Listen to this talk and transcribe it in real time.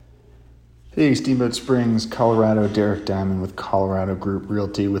Hey, Steamboat Springs, Colorado, Derek Diamond with Colorado Group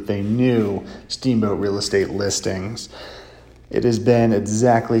Realty with a new Steamboat real estate listings. It has been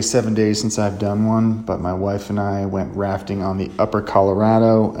exactly 7 days since I've done one, but my wife and I went rafting on the upper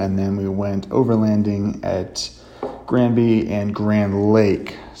Colorado, and then we went overlanding at Granby and Grand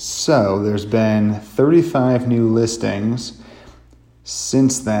Lake. So there's been 35 new listings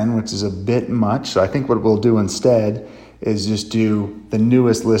since then, which is a bit much. So I think what we'll do instead is just do the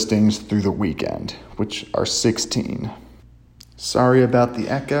newest listings through the weekend, which are 16. Sorry about the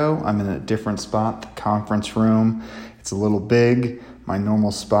echo. I'm in a different spot, the conference room. It's a little big. My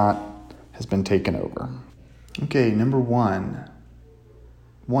normal spot has been taken over. Okay, number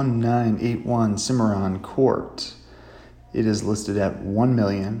 1981 Cimarron Court. It is listed at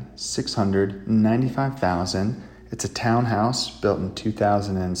 $1,695,000. It's a townhouse built in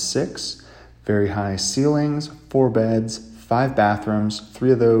 2006. Very high ceilings, 4 beds, 5 bathrooms.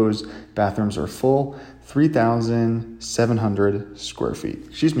 3 of those bathrooms are full. 3,700 square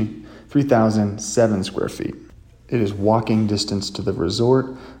feet. 3,007 square feet. It is walking distance to the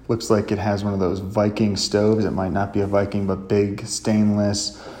resort. Looks like it has one of those Viking stoves. It might not be a Viking, but big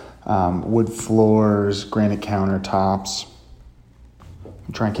stainless, wood floors, granite countertops.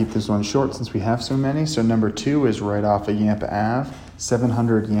 I'll try and keep this one short since we have so many. So number 2 is right off of Yampa Ave,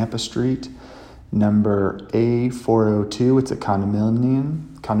 700 Yampa Street. Number A402, it's a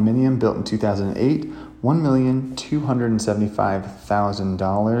condominium built in 2008,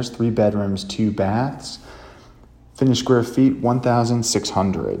 $1,275,000, 3 bedrooms, 2 baths. Finished square feet,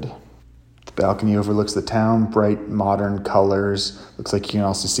 1,600. The balcony overlooks the town, bright, modern colors. Looks like you can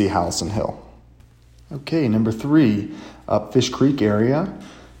also see Howelson Hill. Okay, number 3, up Fish Creek area.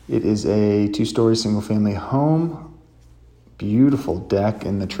 It is a 2-story single-family home. Beautiful deck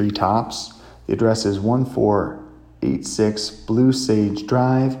in the treetops. The address is 1486 Blue Sage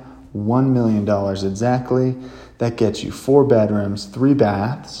Drive, $1 million exactly. That gets you 4 bedrooms, 3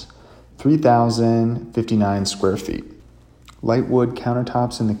 baths, 3,059 square feet. Light wood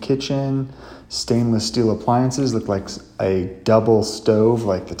countertops in the kitchen, stainless steel appliances, look like a double stove,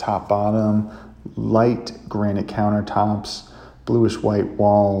 like the top bottom, light granite countertops, bluish white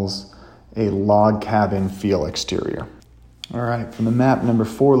walls, a log cabin feel exterior. All right, from the map, number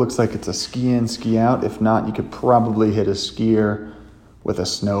 4 looks like it's a ski in, ski out. If not, you could probably hit a skier with a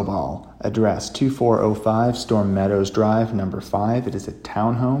snowball. Address 2405 Storm Meadows Drive, number 5. It is a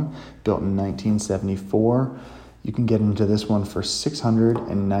townhome built in 1974. You can get into this one for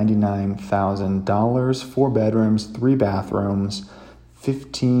 $699,000, 4 bedrooms, 3 bathrooms,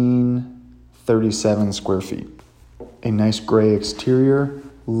 1,537 square feet. A nice gray exterior.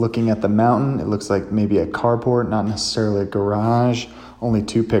 Looking at the mountain, it looks like maybe a carport, not necessarily a garage. Only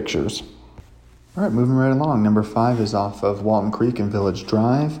 2 pictures. All right, moving right along. Number 5 is off of Walton Creek and Village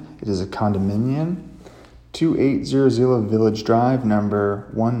Drive. It is a condominium. 2800 Village Drive, number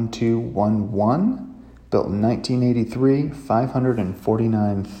 1211. Built in 1983,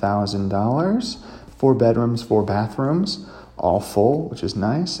 $549,000. 4 bedrooms, 4 bathrooms, all full, which is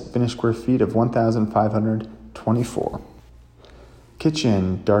nice. Finished square feet of 1,524.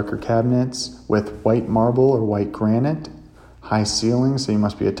 Kitchen, darker cabinets with white marble or white granite, high ceilings, so you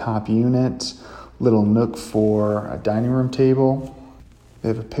must be a top unit, little nook for a dining room table. They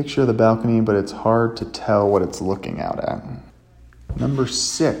have a picture of the balcony, but it's hard to tell what it's looking out at. Number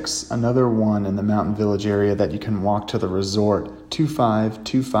 6, another one in the Mountain Village area that you can walk to the resort,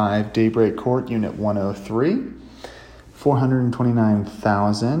 2525 Daybreak Court, Unit 103,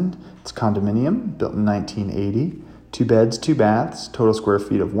 $429,000. It's a condominium built in 1980. 2 beds, 2 baths, total square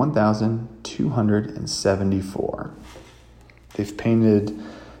feet of 1,274. They've painted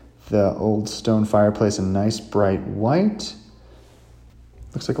the old stone fireplace a nice bright white.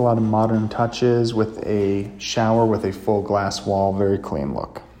 Looks like a lot of modern touches with a shower with a full glass wall, very clean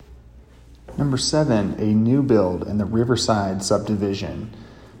look. Number 7, a new build in the Riverside subdivision,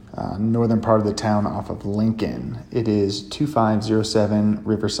 northern part of the town off of Lincoln. It is 2507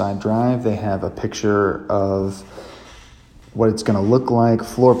 Riverside Drive. They have a picture of what it's going to look like,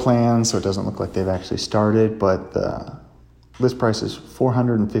 floor plans, so it doesn't look like they've actually started, but the list price is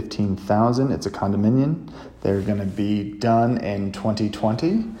 $415,000. It's a condominium. They're going to be done in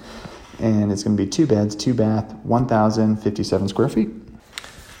 2020, and it's going to be 2 beds, 2 bath, 1,057 square feet.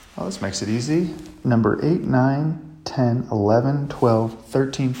 Oh, this makes it easy. Number 8, 9, 10, 11, 12,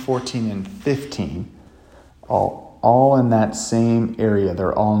 13, 14, and 15, all in that same area.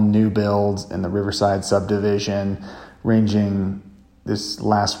 They're all new builds in the Riverside subdivision, ranging, this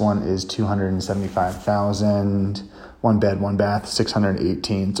last one is $275,000, one bed, one bath,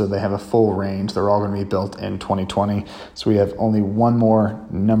 618. So they have a full range. They're all going to be built in 2020. So we have only one more,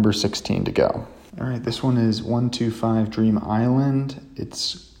 number 16 to go. All right, this one is 125 Dream Island.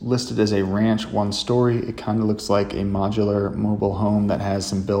 It's listed as a ranch, one story. It kind of looks like a modular mobile home that has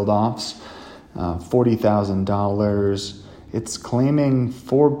some build-offs. $40,000. It's claiming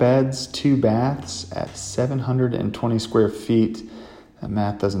 4 beds, 2 baths at 720 square feet. That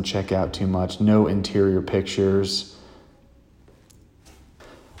math doesn't check out too much. No interior pictures.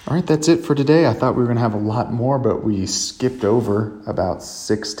 All right, that's it for today. I thought we were going to have a lot more, but we skipped over about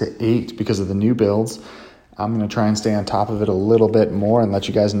 6 to 8 because of the new builds. I'm going to try and stay on top of it a little bit more and let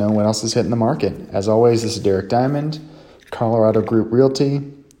you guys know what else is hitting the market. As always, this is Derek Diamond, Colorado Group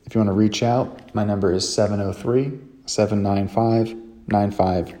Realty. If you want to reach out, my number is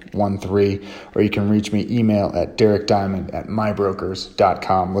 703-795-9513, or you can reach me email at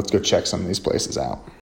derekdiamond@mybrokers.com. Let's go check some of these places out.